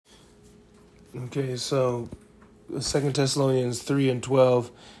Okay, so 2 Thessalonians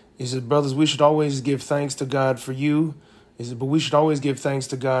 3:12, he said, brothers, we should always give thanks to God for you. He said, but we should always give thanks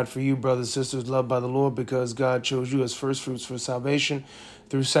to God for you, brothers and sisters, loved by the Lord, because God chose you as first fruits for salvation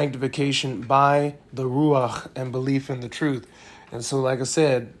through sanctification by the Ruach and belief in the truth. And so, like I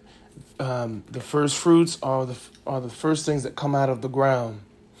said, the first fruits are the first things that come out of the ground.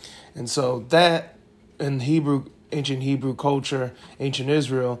 And so that in ancient Hebrew culture, ancient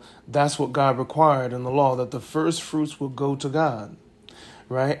Israel, that's what God required in the law, that the first fruits will go to God,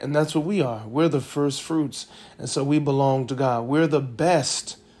 right? And that's what we are. We're the first fruits. And so we belong to God. We're the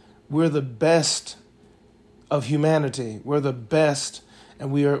best. We're the best of humanity. We're the best.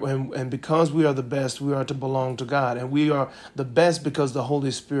 And because we are the best, we are to belong to God. And we are the best because the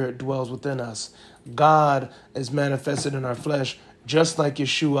Holy Spirit dwells within us. God is manifested in our flesh, just like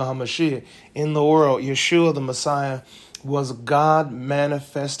Yeshua HaMashiach. In the world, Yeshua the Messiah was God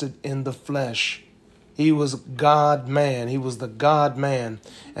manifested in the flesh. He was God-man. He was the God-man.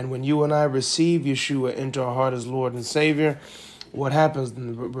 And when you and I receive Yeshua into our heart as Lord and Savior, what happens?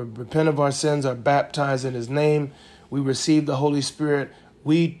 Repent of our sins, are baptized in His name. We receive the Holy Spirit.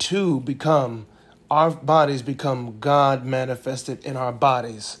 We too our bodies become God manifested in our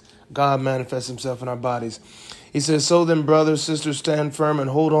bodies. God manifests Himself in our bodies. He says, so then, brothers, sisters, stand firm and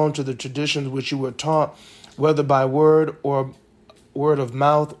hold on to the traditions which you were taught, whether by word or word of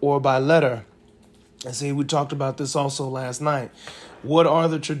mouth or by letter. And see, we talked about this also last night. What are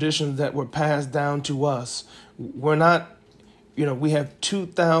the traditions that were passed down to us? We're not, we have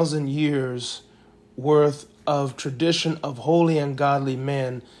 2,000 years worth of tradition of holy and godly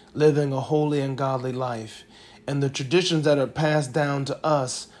men living a holy and godly life. And the traditions that are passed down to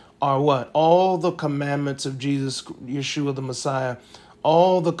us are what? All the commandments of Jesus, Yeshua the Messiah,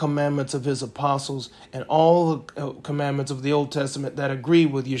 all the commandments of His apostles, and all the commandments of the Old Testament that agree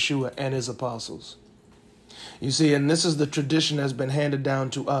with Yeshua and His apostles. You see, and this is the tradition that's been handed down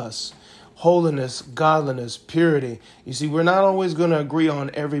to us. Holiness, godliness, purity. You see, we're not always going to agree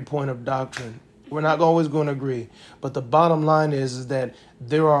on every point of doctrine. We're not always going to agree. But the bottom line is that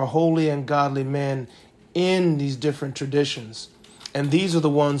there are holy and godly men in these different traditions. And these are the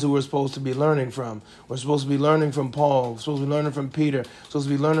ones who we're supposed to be learning from. We're supposed to be learning from Paul. We're supposed to be learning from Peter. We're supposed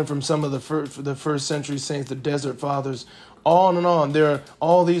to be learning from some of the first century saints, the desert fathers, on and on. There are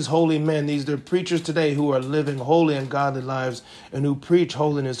all these holy men. They're preachers today who are living holy and godly lives and who preach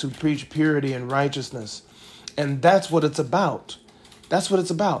holiness, who preach purity and righteousness. And that's what it's about. That's what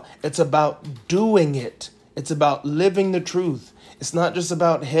it's about. It's about doing it. It's about living the truth. It's not just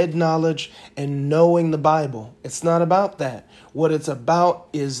about head knowledge and knowing the Bible. It's not about that. What it's about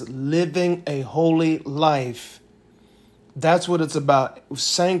is living a holy life. That's what it's about.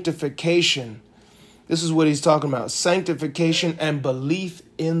 Sanctification. This is what he's talking about. Sanctification and belief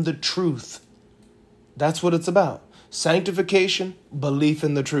in the truth. That's what it's about. Sanctification, belief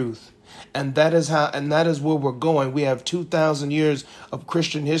in the truth. And that is where we're going. We have 2,000 years of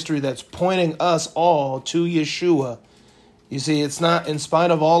Christian history that's pointing us all to Yeshua. You see, it's not, in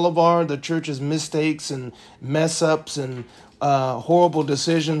spite of all of the church's mistakes and mess ups and horrible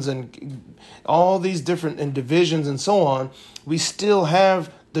decisions and all these different divisions and so on, we still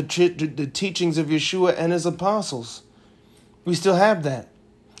have the teachings of Yeshua and His apostles. We still have that.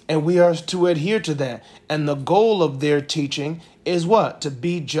 And we are to adhere to that. And the goal of their teaching is what? To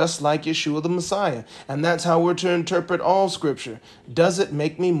be just like Yeshua the Messiah. And that's how we're to interpret all Scripture. Does it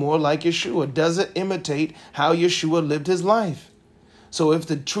make me more like Yeshua? Does it imitate how Yeshua lived His life? So if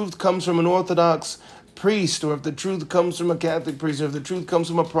the truth comes from an Orthodox priest, or if the truth comes from a Catholic priest, or if the truth comes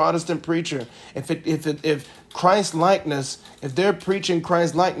from a Protestant preacher, if Christ likeness, if they're preaching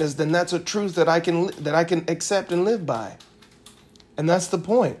Christ likeness, then that's a truth that I can accept and live by. And that's the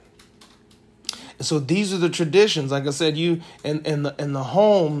point. So these are the traditions. Like I said, in the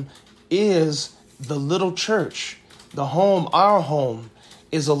home is the little church. The home, our home,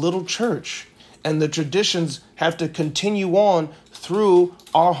 is a little church. And the traditions have to continue on through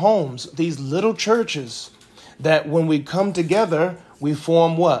our homes, these little churches, that when we come together, we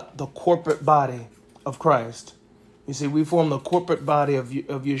form what? The corporate body of Christ. You see, we form the corporate body of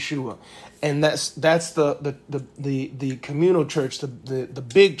Yeshua. And that's the communal church, the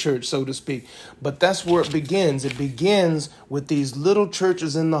big church, so to speak. But that's where it begins. It begins with these little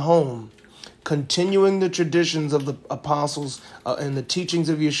churches in the home, continuing the traditions of the apostles and the teachings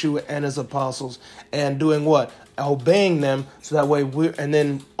of Yeshua and His apostles, and doing what? Obeying them, so that way and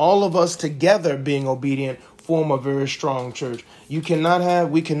then all of us together being obedient form a very strong church. We cannot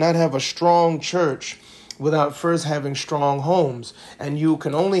have a strong church without first having strong homes. And you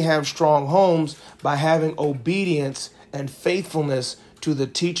can only have strong homes by having obedience and faithfulness to the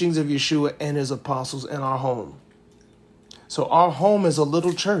teachings of Yeshua and his apostles in our home. So our home is a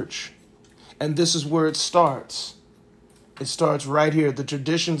little church, and this is where it starts. It starts right here. The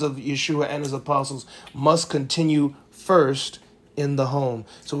traditions of Yeshua and his apostles must continue first in the home.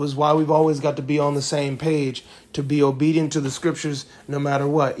 So it's why we've always got to be on the same page, to be obedient to the scriptures no matter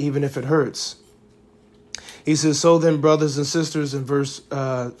what, even if it hurts. He says, so then, brothers and sisters, in verse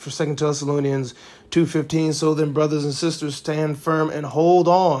for 2 Thessalonians 2:15, so then, brothers and sisters, stand firm and hold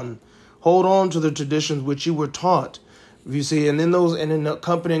on to the traditions which you were taught. You see, and in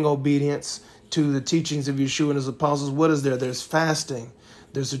accompanying obedience to the teachings of Yeshua and his apostles, what is there? There's fasting.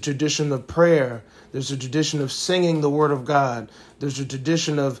 There's a tradition of prayer. There's a tradition of singing the word of God. There's a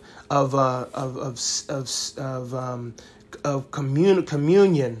tradition of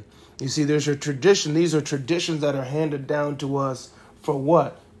communion. You see, there's a tradition. These are traditions that are handed down to us for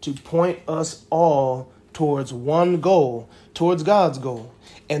what? To point us all towards one goal, towards God's goal.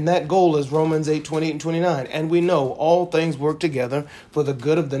 And that goal is Romans 8:28 and 29. And we know all things work together for the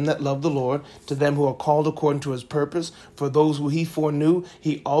good of them that love the Lord, to them who are called according to his purpose. For those who he foreknew,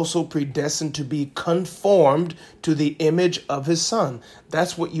 he also predestined to be conformed to the image of his Son.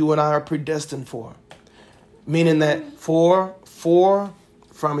 That's what you and I are predestined for. Meaning that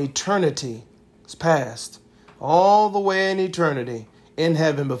from eternity past, all the way in eternity, in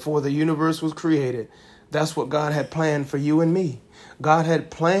heaven before the universe was created, that's what God had planned for you and me. God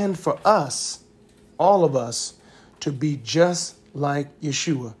had planned for us, all of us, to be just like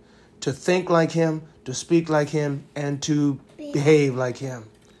Yeshua, to think like him, to speak like him, and to behave like him.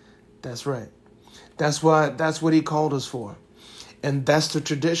 That's right. That's what he called us for. And that's the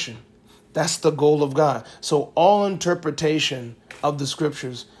tradition. That's the goal of God. So all interpretation of the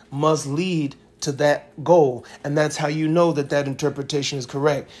scriptures must lead to that goal. And that's how you know that interpretation is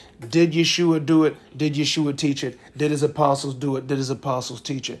correct. Did Yeshua do it? Did Yeshua teach it? Did his apostles do it? Did his apostles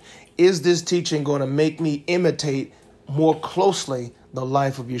teach it? Is this teaching going to make me imitate more closely the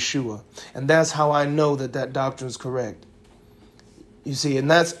life of Yeshua? And that's how I know that doctrine is correct. You see, and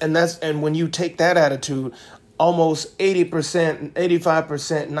when you take that attitude, almost 80%,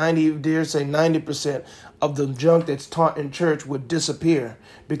 85%, 90% of the junk that's taught in church would disappear,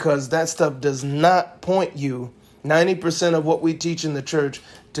 because that stuff does not point you. 90% of what we teach in the church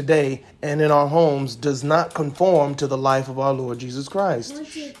today and in our homes does not conform to the life of our Lord Jesus Christ.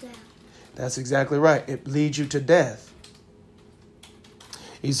 That's exactly right. It leads you to death.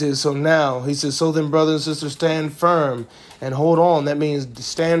 He says, so then, brothers and sisters, stand firm and hold on. That means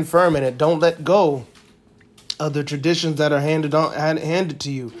stand firm in it. Don't let go of the traditions that are handed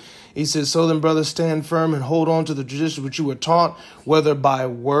to you. He says, so then, brothers, stand firm and hold on to the traditions which you were taught, whether by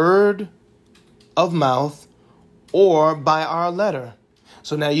word of mouth or by our letter.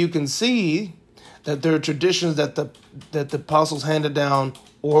 So now you can see that there are traditions that the apostles handed down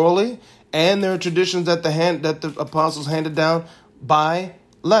orally, and there are traditions that the apostles handed down by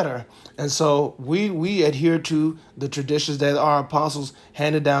letter. And so we adhere to the traditions that our apostles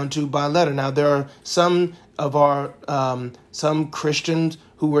handed down to by letter. Now, there are some Christians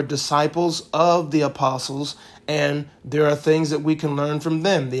who were disciples of the apostles, and there are things that we can learn from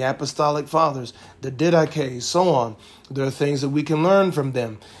them, the apostolic fathers, the Didache, so on. There are things that we can learn from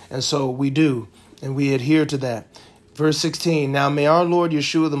them, and so we do, and we adhere to that. Verse 16, now may our Lord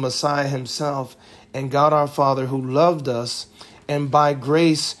Yeshua the Messiah himself and God our Father, who loved us and by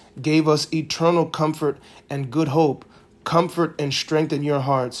grace gave us eternal comfort and good hope, comfort and strengthen your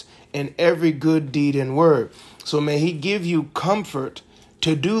hearts in every good deed and word. So may he give you comfort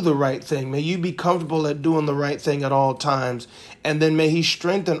to do the right thing. May you be comfortable at doing the right thing at all times. And then may he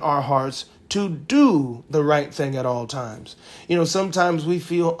strengthen our hearts to do the right thing at all times. You know, sometimes we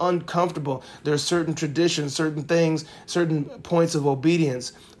feel uncomfortable. There are certain traditions, certain things, certain points of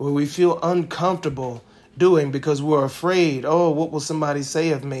obedience where we feel uncomfortable doing because we're afraid. Oh, what will somebody say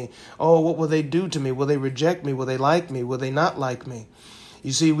of me? Oh, what will they do to me? Will they reject me? Will they like me? Will they not like me?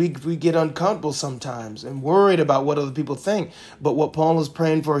 You see, we get uncomfortable sometimes and worried about what other people think. But what Paul is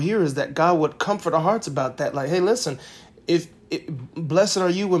praying for here is that God would comfort our hearts about that. Like, hey, listen, blessed are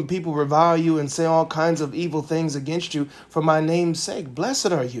you when people revile you and say all kinds of evil things against you for my name's sake.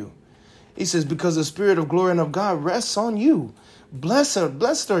 Blessed are you. He says, because the Spirit of glory and of God rests on you.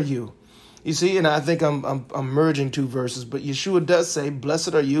 Blessed are you. You see, and I think I'm merging two verses, but Yeshua does say,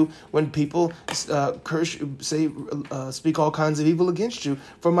 blessed are you when people curse you, speak all kinds of evil against you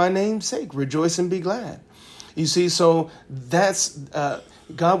for my name's sake. Rejoice and be glad. You see, so that's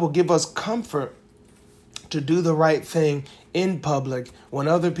God will give us comfort to do the right thing in public when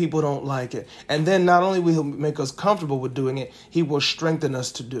other people don't like it. And then not only will he make us comfortable with doing it, he will strengthen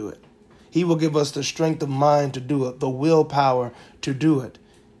us to do it. He will give us the strength of mind to do it, the willpower to do it.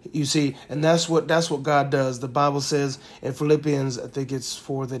 You see, and that's what God does. The Bible says in Philippians, I think it's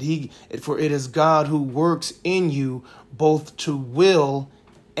 4, for it is God who works in you both to will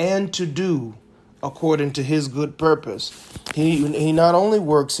and to do according to his good purpose. He not only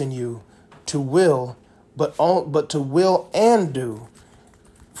works in you to will, but to will and do.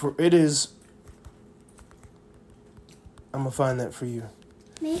 For it is, I'm going to find that for you.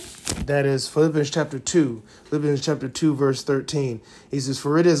 Me? That is Philippians chapter 2, verse 13. He says,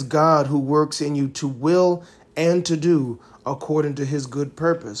 for it is God who works in you to will and to do according to his good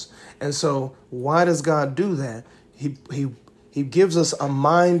purpose. And so why does God do that? He gives us a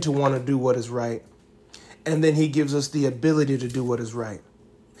mind to want to do what is right. And then he gives us the ability to do what is right.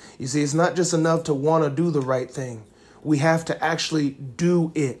 You see, it's not just enough to want to do the right thing. We have to actually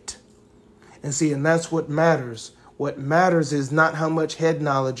do it. And see, and that's what matters. What matters is not how much head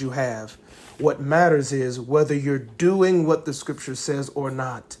knowledge you have. What matters is whether you're doing what the scripture says or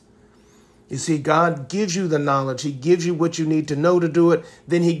not. You see, God gives you the knowledge. He gives you what you need to know to do it.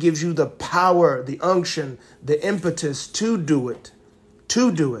 Then he gives you the power, the unction, the impetus to do it.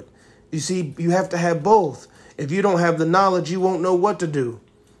 To do it. You see, you have to have both. If you don't have the knowledge, you won't know what to do.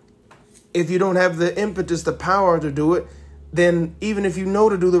 If you don't have the impetus, the power to do it, then even if you know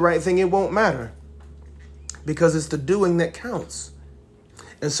to do the right thing, it won't matter. Because it's the doing that counts.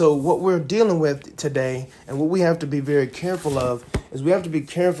 And so what we're dealing with today, and what we have to be very careful of, is we have to be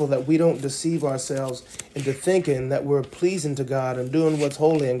careful that we don't deceive ourselves into thinking that we're pleasing to God and doing what's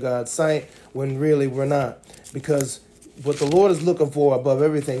holy in God's sight when really we're not. Because what the Lord is looking for above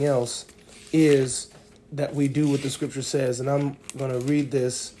everything else is that we do what the scripture says. And I'm going to read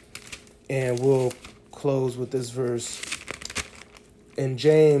this and we'll close with this verse. In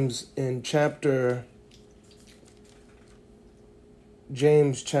James chapter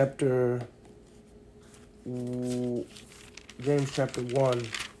 1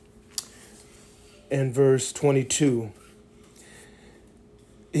 and verse 22.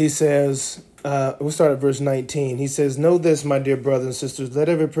 He says, we'll start at verse 19. He says, know this, my dear brothers and sisters, let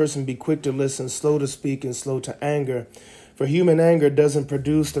every person be quick to listen, slow to speak, and slow to anger. For human anger doesn't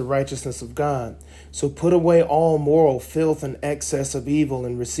produce the righteousness of God. So put away all moral filth and excess of evil,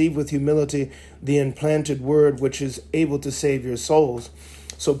 and receive with humility the implanted word which is able to save your souls.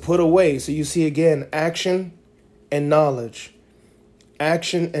 So put away. So you see again, action and knowledge.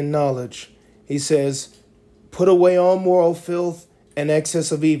 Action and knowledge. He says, put away all moral filth and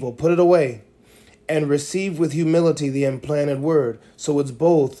excess of evil. Put it away. And receive with humility the implanted word. So it's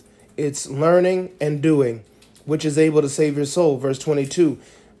both. It's learning and doing, which is able to save your soul. Verse 22,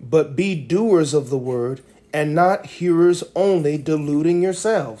 but be doers of the word and not hearers only, deluding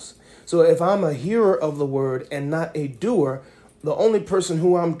yourselves. So if I'm a hearer of the word and not a doer, the only person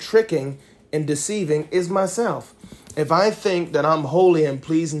who I'm tricking and deceiving is myself. If I think that I'm holy and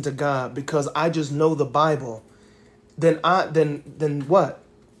pleasing to God because I just know the Bible, then what?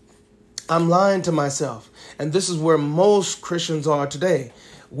 I'm lying to myself. And this is where most Christians are today.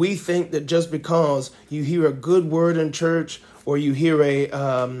 We think that just because you hear a good word in church, or you hear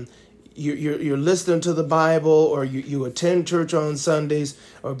you're listening to the Bible, or you attend church on Sundays,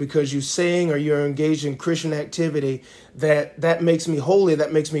 or because you sing or you're engaged in Christian activity, that makes me holy,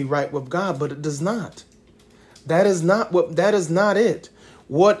 that makes me right with God. But it does not. That is not it.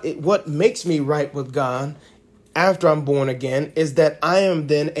 What makes me right with God after I'm born again is that I am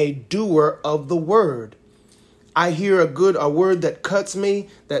then a doer of the word. I hear a word that cuts me,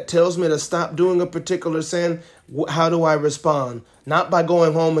 that tells me to stop doing a particular sin. How do I respond? Not by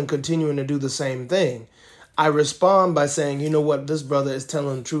going home and continuing to do the same thing. I respond by saying, you know what, this brother is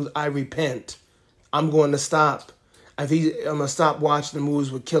telling the truth. I repent. I'm going to stop. I'm going to stop watching the movies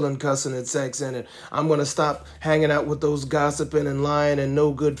with killing, cussing, and sex in it. I'm going to stop hanging out with those gossiping and lying and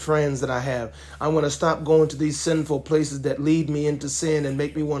no good friends that I have. I'm going to stop going to these sinful places that lead me into sin and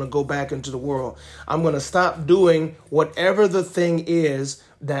make me want to go back into the world. I'm going to stop doing whatever the thing is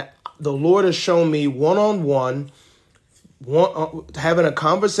that the Lord has shown me one-on-one, having a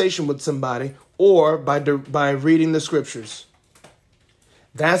conversation with somebody, or by reading the scriptures.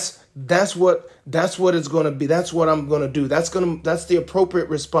 That's what it's going to be. That's what I'm going to do. That's the appropriate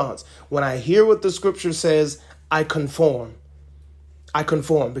response. When I hear what the scripture says, I conform. I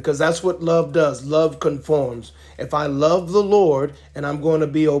conform, because that's what love does. Love conforms. If I love the Lord and I'm going to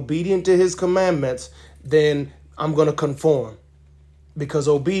be obedient to his commandments, then I'm going to conform, because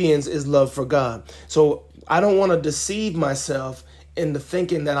obedience is love for God. So I don't want to deceive myself into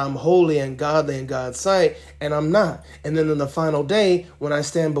thinking that I'm holy and godly in God's sight, and I'm not. And then in the final day, when I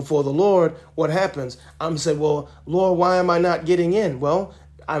stand before the Lord, what happens? I'm saying, well, Lord, why am I not getting in? Well,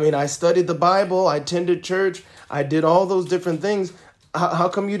 I mean, I studied the Bible, I attended church, I did all those different things. How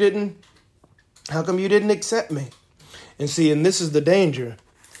come you didn't accept me? And see, and this is the danger.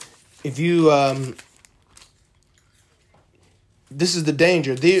 If you, this is the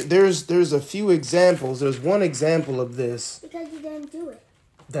danger. There's a few examples. There's one example of this. Because you didn't do it.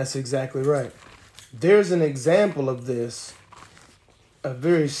 That's exactly right. There's an example of this, a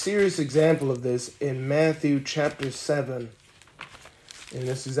very serious example of this in Matthew chapter 7. And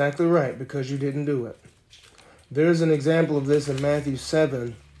that's exactly right, because you didn't do it. There's an example of this in Matthew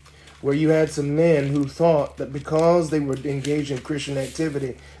 7, where you had some men who thought that because they were engaged in Christian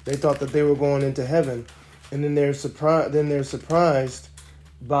activity, they thought that they were going into heaven. And then they're surprised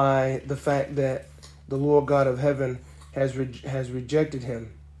by the fact that the Lord God of heaven has rejected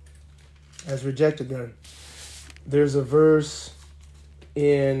them. There's a verse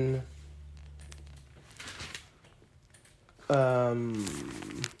in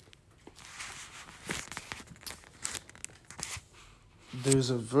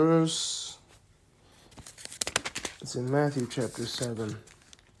it's in Matthew chapter 7.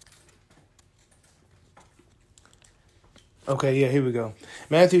 Okay, yeah, here we go.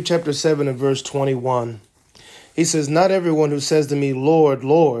 Matthew chapter 7 and verse 21. He says, not everyone who says to me, Lord,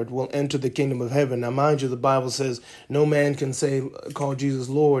 Lord, will enter the kingdom of heaven. Now, mind you, the Bible says no man can call Jesus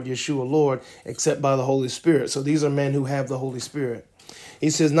Lord, Yeshua Lord, except by the Holy Spirit. So these are men who have the Holy Spirit. He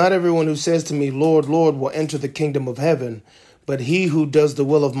says, not everyone who says to me, Lord, Lord, will enter the kingdom of heaven, but he who does the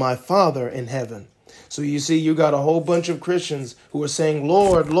will of my Father in heaven. So you see, you got a whole bunch of Christians who are saying,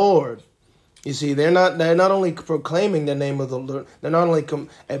 Lord, Lord. You see, they're not only proclaiming the name of the Lord, they're not only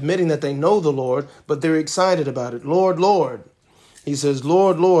admitting that they know the Lord, but they're excited about it. Lord, Lord. He says,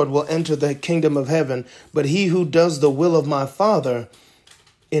 Lord, Lord will enter the kingdom of heaven, but he who does the will of my Father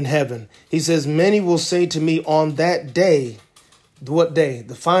in heaven. He says, many will say to me on that day, what day?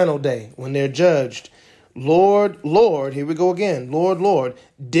 The final day, when they're judged. Lord, Lord, here we go again. Lord, Lord,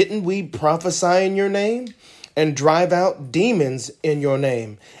 didn't we prophesy in your name? And drive out demons in your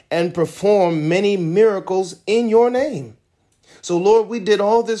name, and perform many miracles in your name. So, Lord, we did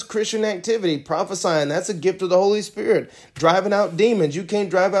all this Christian activity, prophesying. That's a gift of the Holy Spirit. Driving out demons. You can't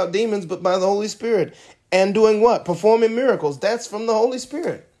drive out demons but by the Holy Spirit. And doing what? Performing miracles. That's from the Holy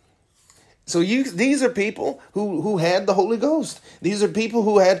Spirit. So these are people who had the Holy Ghost. These are people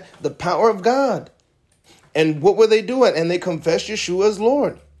who had the power of God. And what were they doing? And they confessed Yeshua as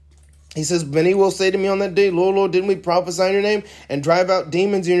Lord. He says, many will say to me on that day, Lord, Lord, didn't we prophesy in your name and drive out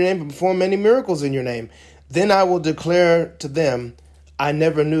demons in your name and perform many miracles in your name? Then I will declare to them, I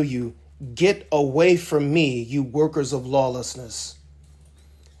never knew you. Get away from me, you workers of lawlessness.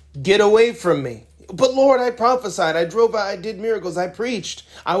 Get away from me. But Lord, I prophesied, I drove out, I did miracles, I preached,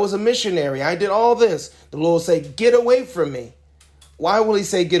 I was a missionary, I did all this. The Lord will say, get away from me. Why will he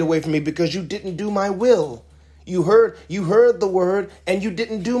say get away from me? Because you didn't do my will. You heard the word and you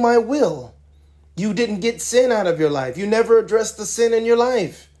didn't do my will. You didn't get sin out of your life. You never addressed the sin in your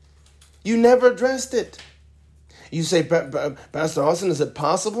life. You never addressed it. You say, Pastor Austin, is it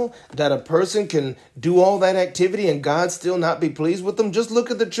possible that a person can do all that activity and God still not be pleased with them? Just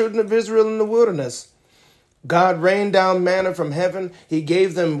look at the children of Israel in the wilderness. God rained down manna from heaven. He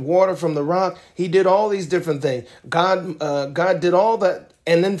gave them water from the rock. He did all these different things. God did all that.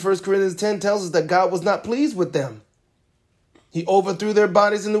 And then 1 Corinthians 10 tells us that God was not pleased with them. He overthrew their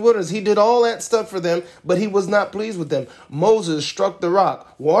bodies in the wilderness. He did all that stuff for them, but he was not pleased with them. Moses struck the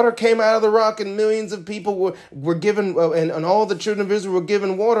rock. Water came out of the rock and millions of people were given, and all the children of Israel were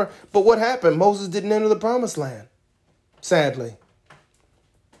given water. But what happened? Moses didn't enter the promised land, sadly.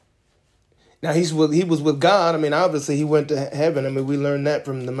 Now, he was with God. I mean, obviously, he went to heaven. I mean, we learned that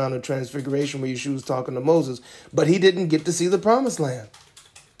from the Mount of Transfiguration where Yeshua was talking to Moses. But he didn't get to see the promised land.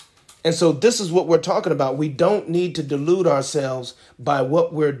 And so this is what we're talking about. We don't need to delude ourselves by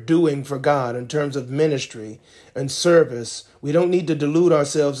what we're doing for God in terms of ministry and service. We don't need to delude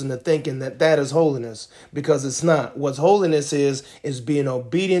ourselves into thinking that that is holiness, because it's not. What holiness is being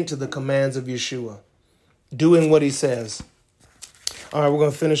obedient to the commands of Yeshua, doing what he says. All right, we're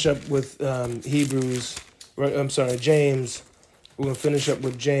going to finish up with James. We're going to finish up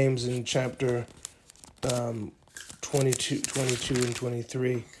with James in chapter 22 and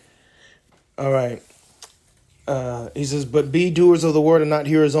 23. All right. He says, but be doers of the word and not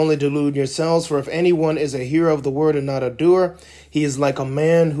hearers only, deluding yourselves. For if anyone is a hearer of the word and not a doer, he is like a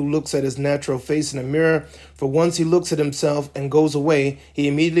man who looks at his natural face in a mirror. For once he looks at himself and goes away, he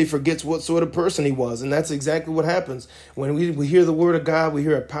immediately forgets what sort of person he was. And that's exactly what happens. When we hear the word of God, we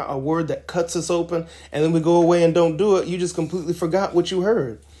hear a word that cuts us open, and then we go away and don't do it. You just completely forgot what you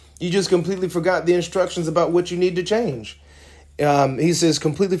heard. You just completely forgot the instructions about what you need to change. He says,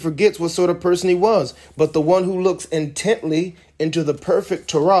 completely forgets what sort of person he was. But the one who looks intently into the perfect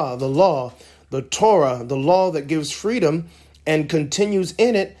Torah, the law, the Torah, the law that gives freedom, and continues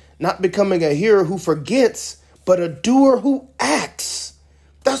in it, not becoming a hearer who forgets, but a doer who acts.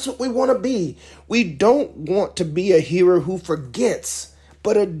 That's what we want to be. We don't want to be a hearer who forgets,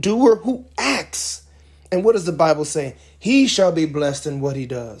 but a doer who acts. And what does the Bible say? He shall be blessed in what he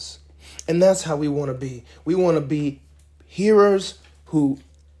does. And that's how we want to be. We want to be hearers who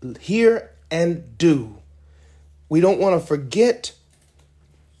hear and do. We don't want to forget,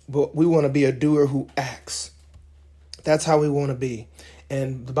 but we want to be a doer who acts. That's how we want to be.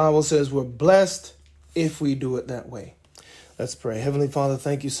 And the Bible says we're blessed if we do it that way. Let's pray. Heavenly Father,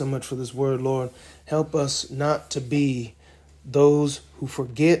 thank you so much for this word, Lord. Help us not to be those who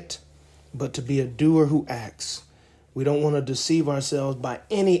forget, but to be a doer who acts. We don't want to deceive ourselves by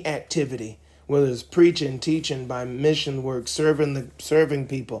any activity, whether it's preaching, teaching, by mission work, serving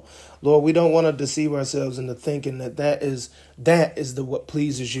people. Lord, we don't want to deceive ourselves into thinking that is what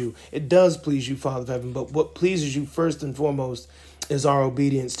pleases you. It does please you, Father of heaven, but what pleases you first and foremost is our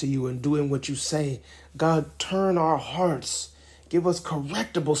obedience to you and doing what you say. God, turn our hearts. Give us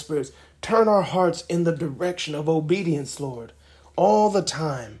correctable spirits. Turn our hearts in the direction of obedience, Lord, all the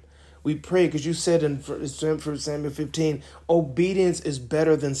time. We pray because you said in 1 Samuel 15, obedience is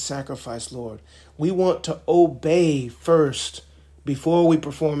better than sacrifice, Lord. We want to obey first before we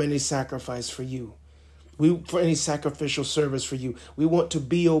perform any sacrifice for you. For any sacrificial service for you. We want to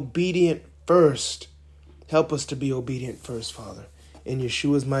be obedient first. Help us to be obedient first, Father. In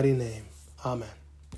Yeshua's mighty name. Amen.